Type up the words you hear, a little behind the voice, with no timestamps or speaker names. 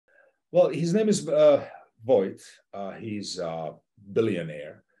Well, his name is Voight. He's a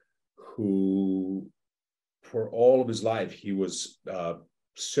billionaire who, for all of his life, he was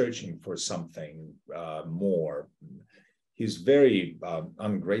searching for something more. He's very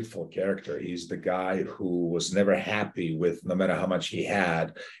ungrateful character. He's the guy who was never happy with no matter how much he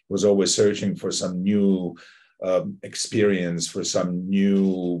had, was always searching for some new experience, for some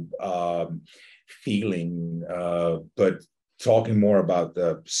new feeling, but talking more about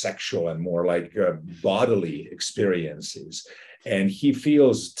the sexual and more like bodily experiences. And he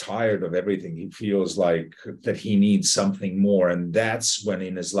feels tired of everything. He feels like that he needs something more. And that's when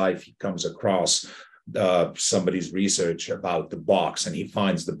in his life he comes across somebody's research about the box, and he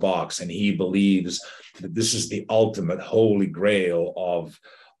finds the box, and he believes that this is the ultimate holy grail of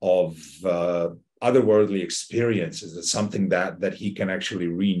otherworldly experiences. It's something that he can actually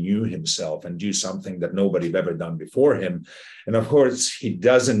renew himself and do something that nobody have ever done before him. And of course, he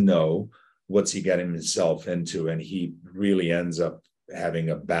doesn't know what's he getting himself into, and he really ends up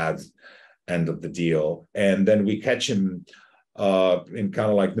having a bad end of the deal. And then we catch him in kind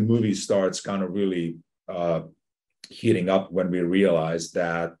of like the movie starts kind of really heating up when we realize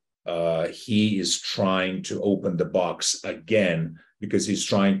that he is trying to open the box again because he's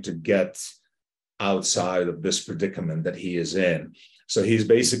trying to get outside of this predicament that he is in. So he's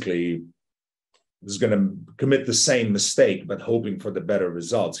basically is going to commit the same mistake, but hoping for the better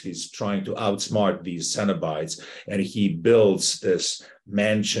results. He's trying to outsmart these Cenobites, and he builds this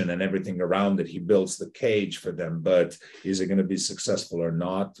mansion and everything around it. He builds the cage for them, but is it going to be successful or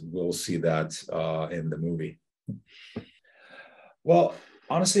not? We'll see that in the movie. Well,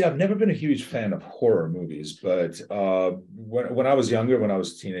 honestly, I've never been a huge fan of horror movies, but when I was younger, when I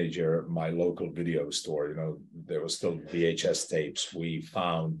was a teenager, my local video store, there was still VHS tapes. We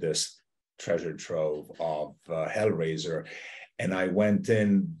found this treasure trove of Hellraiser, and I went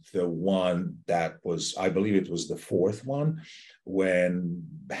in the one that was, I believe it was the fourth one, when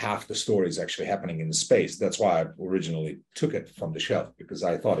half the story is actually happening in space. That's why I originally took it from the shelf, because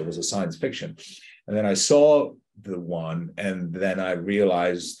I thought it was a science fiction. And then I saw the one, and then I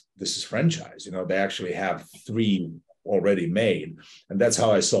realized this is franchise. They actually have 3 already made, and that's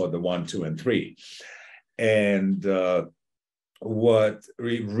how I saw the 1, 2, and 3. And what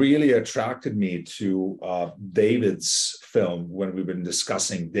really attracted me to David's film, when we've been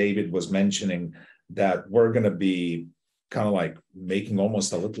discussing, David was mentioning that we're going to be kind of like making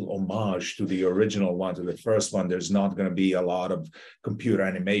almost a little homage to the original one, to the first one. There's not going to be a lot of computer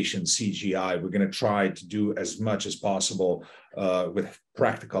animation, CGI. We're going to try to do as much as possible with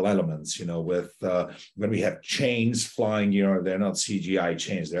practical elements, with when we have chains flying, they're not CGI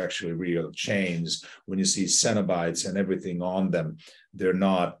chains, they're actually real chains. When you see Cenobites and everything on them, they're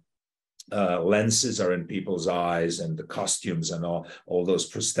not lenses are in people's eyes, and the costumes and all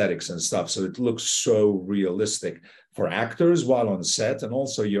those prosthetics and stuff. So it looks so realistic for actors while on set, and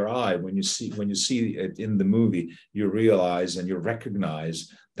also your eye. When you see it in the movie, you realize and you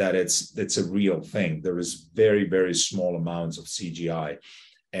recognize that it's a real thing. There is very, very small amounts of CGI.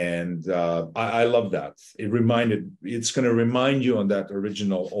 And I love that. It's going to remind you on that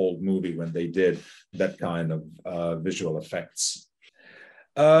original old movie when they did that kind of visual effects.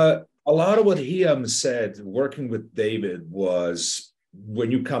 A lot of what Hiam said working with David was,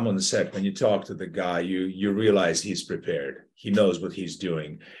 when you come on the set, when you talk to the guy, you realize he's prepared. He knows what he's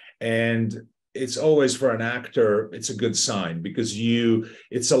doing. And it's always, for an actor, it's a good sign, because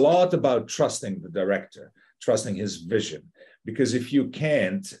it's a lot about trusting the director, trusting his vision. Because if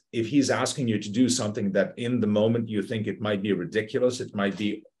he's asking you to do something that in the moment you think it might be ridiculous, it might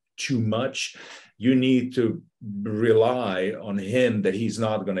be too much, you need to rely on him that he's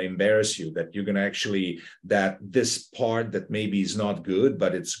not going to embarrass you, that you're going to actually, that this part that maybe is not good,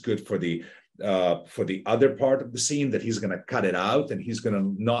 but it's good for the other part of the scene, that he's going to cut it out, and he's going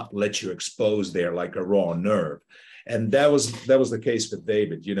to not let you expose there like a raw nerve. And that was the case with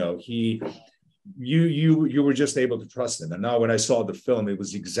David. You were just able to trust him. And now when I saw the film, it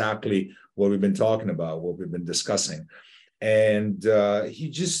was exactly what we've been talking about, what we've been discussing. And he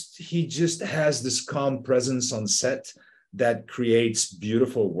just has this calm presence on set that creates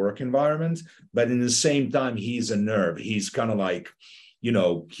beautiful work environment. But in the same time, he's a nerve. He's kind of like,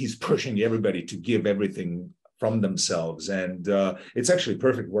 he's pushing everybody to give everything from themselves. And it's actually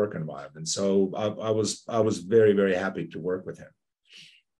perfect work environment. So I was very, very happy to work with him.